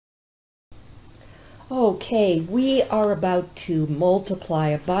Okay, we are about to multiply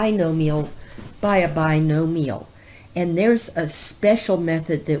a binomial by a binomial. And there's a special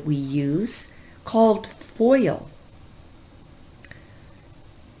method that we use called FOIL.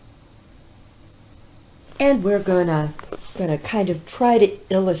 And we're gonna kind of try to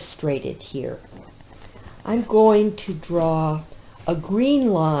illustrate it here. I'm going to draw a green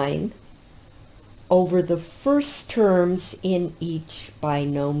line over the first terms in each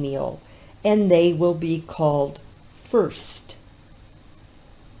binomial, and they will be called first.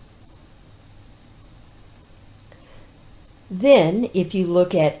 Then, if you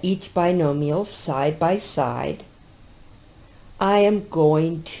look at each binomial side by side, I am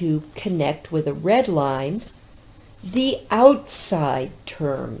going to connect with a red line the outside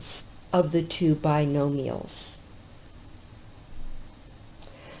terms of the two binomials.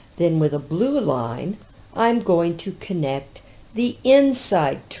 Then with a blue line, I'm going to connect the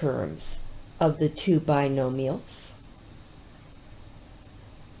inside terms of the two binomials.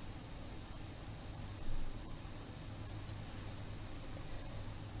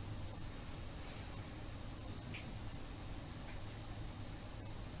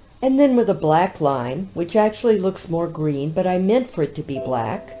 And then with a black line, which actually looks more green, but I meant for it to be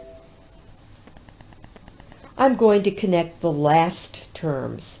black, I'm going to connect the last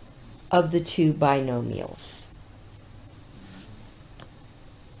terms of the two binomials.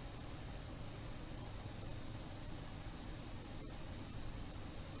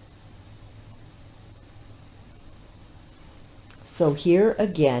 So here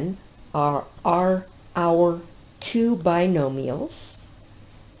again are our two binomials.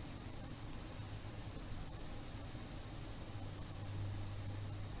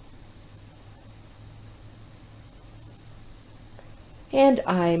 And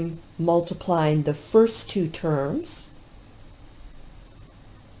I'm multiplying the first two terms.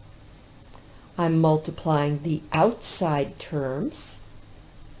 I'm multiplying the outside terms.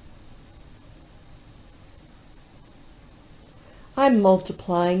 I'm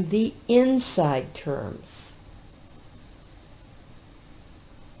multiplying the inside terms.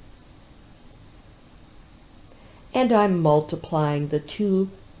 And I'm multiplying the two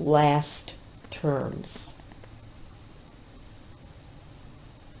last terms.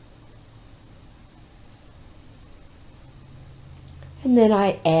 And then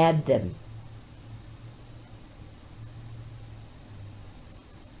I add them.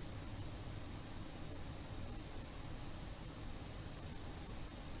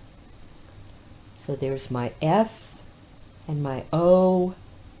 So there's my F and my O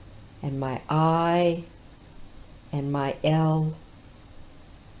and my I and my L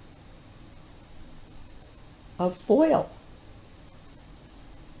of FOIL.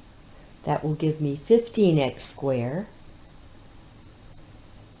 That will give me 15x squared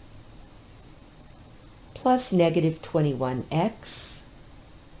plus negative 21x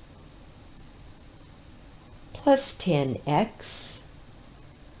plus 10x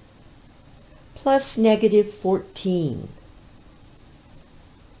plus negative 14.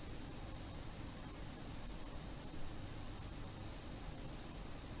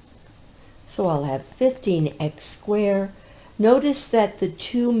 So I'll have 15x squared. Notice that the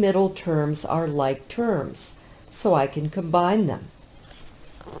two middle terms are like terms, so I can combine them.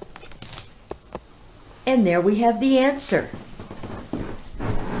 And there we have the answer.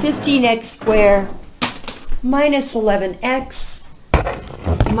 15x squared minus 11x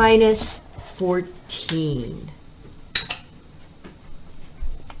minus 14.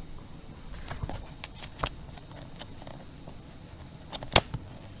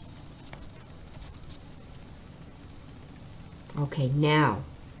 Okay, now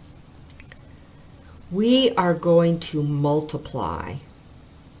we are going to multiply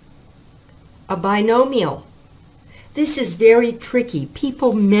a binomial. This is very tricky.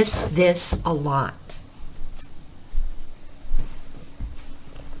 People miss this a lot.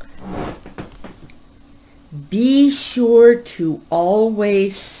 Be sure to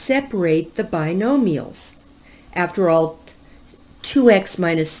always separate the binomials. After all, 2x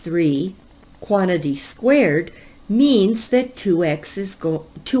minus 3 quantity squared means that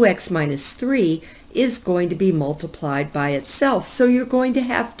 2x minus 3 is going to be multiplied by itself. So you're going to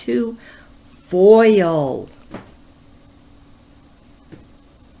have to FOIL.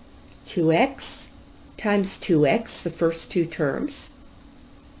 2x times 2x, the first two terms,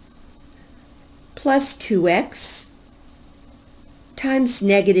 plus 2x times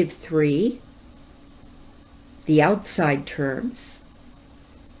negative 3, the outside terms,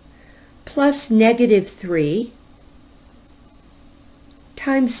 plus negative 3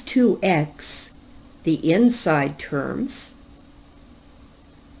 times 2x, the inside terms,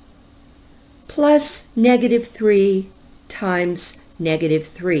 plus negative 3 times negative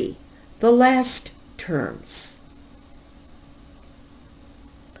 3, the last terms.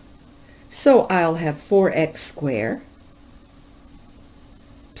 So I'll have 4x squared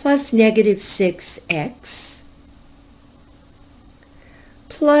plus negative 6x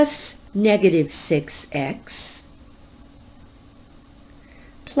plus negative 6x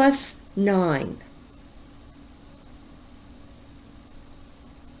plus 9.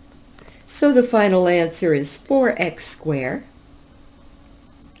 So the final answer is 4x squared,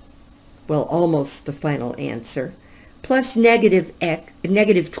 well, almost the final answer, plus negative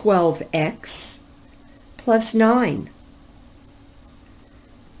 12x plus 9.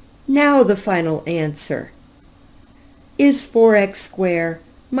 Now the final answer is 4x squared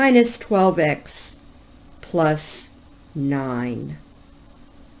minus 12x plus 9.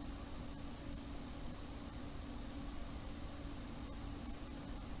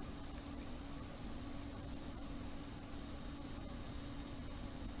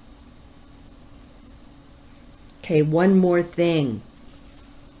 Okay, one more thing.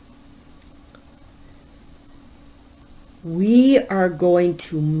 We are going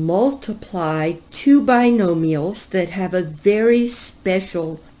to multiply two binomials that have a very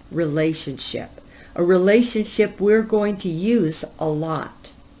special relationship, a relationship we're going to use a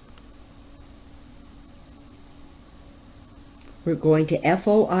lot. We're going to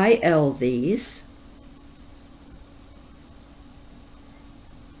FOIL these.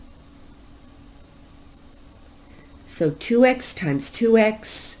 So 2x times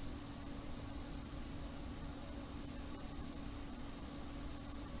 2x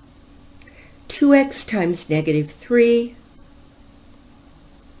times negative 3,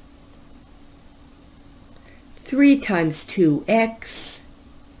 3 times 2x,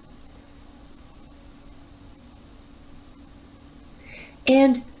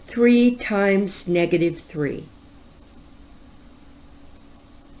 and 3 times negative 3.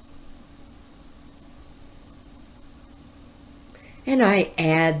 And I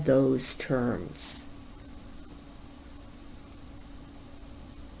add those terms.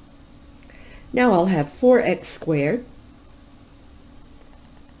 Now I'll have 4x squared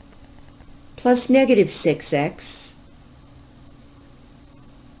plus negative 6x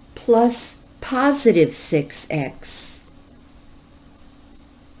plus positive 6x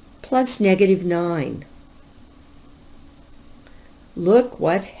plus negative 9. Look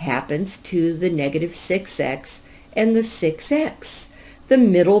what happens to the negative 6x and the 6x. The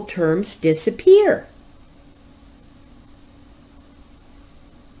middle terms disappear.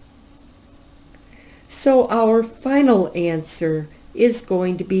 So our final answer is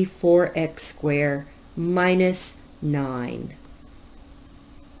going to be 4x squared minus 9.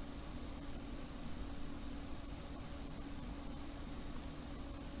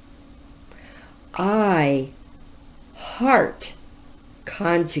 I heart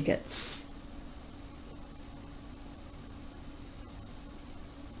conjugates.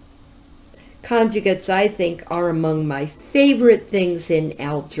 Conjugates, I think, are among my favorite things in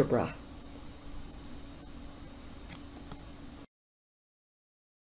algebra.